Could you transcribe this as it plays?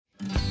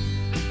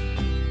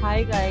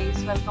Hi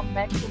guys, welcome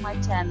back to my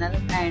channel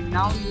and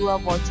now you are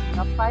watching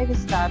a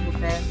 5-star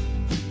hotel.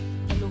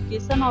 The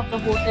location of the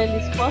hotel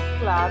is first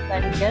class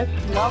and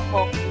guests love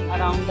walking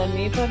around the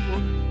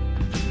neighborhood.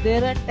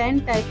 There are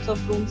 10 types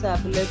of rooms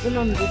available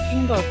on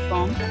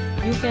booking.com.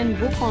 You can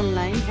book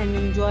online and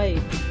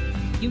enjoy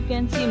it. You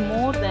can see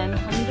more than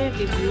 100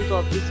 reviews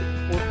of this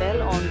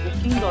hotel on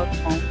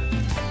booking.com.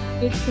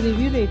 Its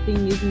review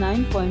rating is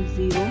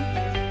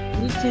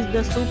 9.0, which is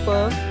the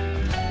superb.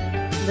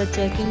 The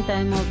check-in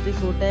time of this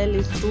hotel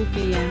is 2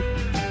 p.m.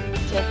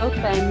 Check-out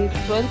time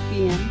is 12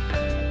 p.m.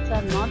 Pets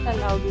are not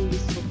allowed in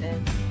this hotel.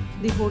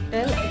 The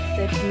hotel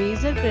accepts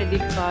major credit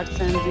cards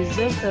and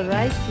reserves the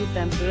right to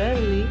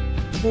temporarily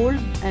hold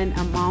an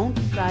amount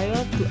prior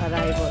to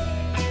arrival.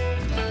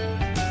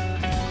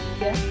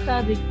 Guests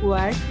are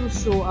required to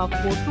show a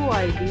photo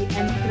ID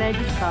and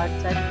credit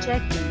cards at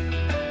check-in.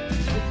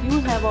 If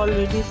you have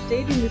already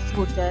stayed in this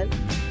hotel,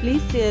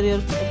 please share your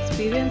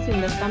experience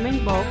in the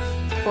comment box.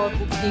 For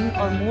booking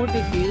or more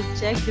details,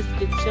 check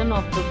description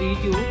of the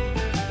video.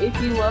 If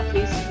you are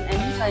facing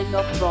any kind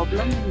of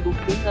problem in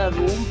booking a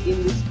room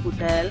in this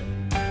hotel,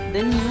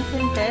 then you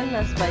can tell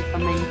us by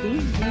commenting.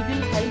 We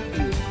will help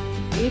you.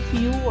 If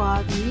you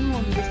are new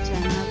on this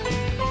channel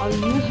or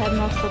you have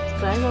not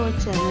subscribed our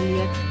channel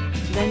yet,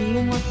 then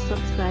you must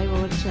subscribe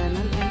our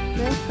channel and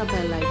press the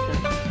bell icon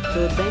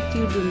so that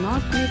you do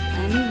not miss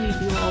any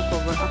video of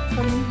our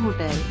upcoming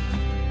hotel.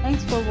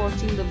 Thanks for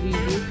watching the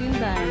video till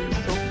the end.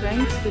 So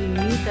friends, will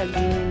meet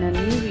again in a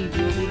new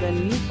video with a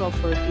new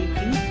property.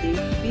 Be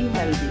safe, be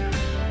healthy.